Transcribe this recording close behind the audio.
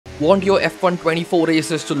Want your F1 24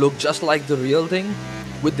 races to look just like the real thing?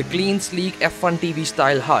 With the clean, sleek F1 TV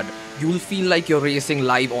style HUD, you'll feel like you're racing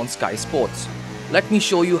live on Sky Sports. Let me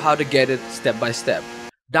show you how to get it step by step.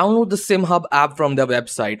 Download the Simhub app from their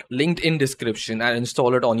website, linked in description, and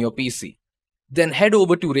install it on your PC. Then head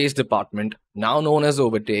over to Race Department, now known as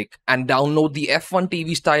Overtake, and download the F1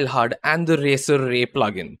 TV style HUD and the Racer Ray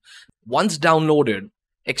plugin. Once downloaded,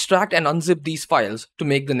 extract and unzip these files to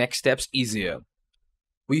make the next steps easier.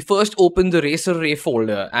 We first open the Racer Ray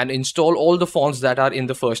folder and install all the fonts that are in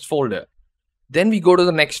the first folder. Then we go to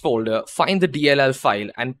the next folder, find the DLL file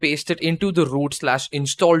and paste it into the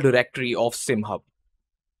root/install directory of Simhub.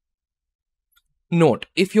 Note,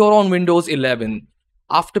 if you're on Windows 11,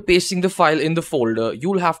 after pasting the file in the folder,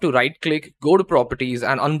 you'll have to right-click, go to Properties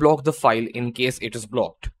and unblock the file in case it is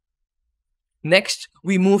blocked. Next,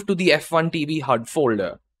 we move to the F1 TV HUD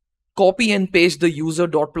folder. Copy and paste the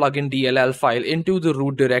user.plugin DLL file into the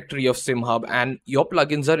root directory of Simhub and your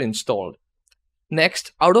plugins are installed.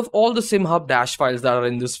 Next, out of all the Simhub dash files that are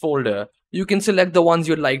in this folder, you can select the ones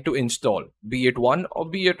you'd like to install, be it one or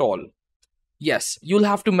be it all. Yes, you'll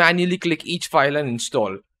have to manually click each file and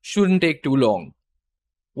install. Shouldn't take too long.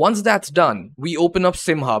 Once that's done, we open up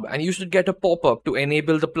Simhub and you should get a pop-up to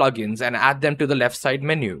enable the plugins and add them to the left side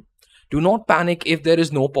menu. Do not panic if there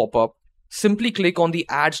is no pop-up. Simply click on the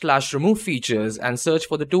Add/Remove features and search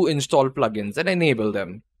for the two installed plugins and enable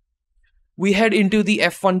them. We head into the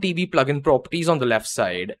F1 TV plugin properties on the left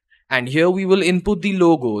side, and here we will input the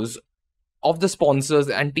logos of the sponsors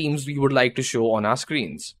and teams we would like to show on our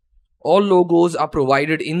screens. All logos are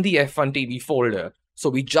provided in the F1 TV folder, so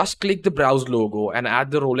we just click the browse logo and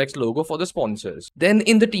add the Rolex logo for the sponsors. Then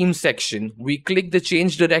in the team section, we click the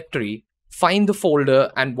change directory, find the folder,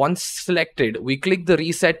 and once selected, we click the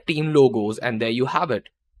reset team logos and there you have it.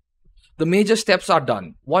 The major steps are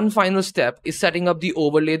done. One final step is setting up the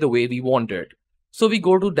overlay the way we want it. So we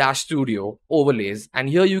go to Dash Studio, Overlays, and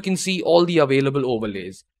here you can see all the available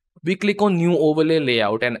overlays. We click on New Overlay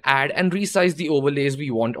Layout and add and resize the overlays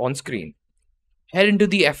we want on screen. Head into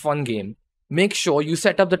the F1 game. Make sure you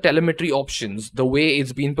set up the telemetry options the way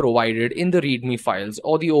it's been provided in the README files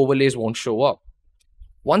or the overlays won't show up.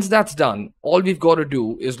 Once that's done, all we've got to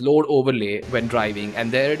do is load overlay when driving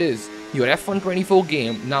and there it is. Your F1 24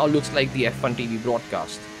 game now looks like the F1 TV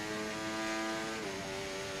broadcast.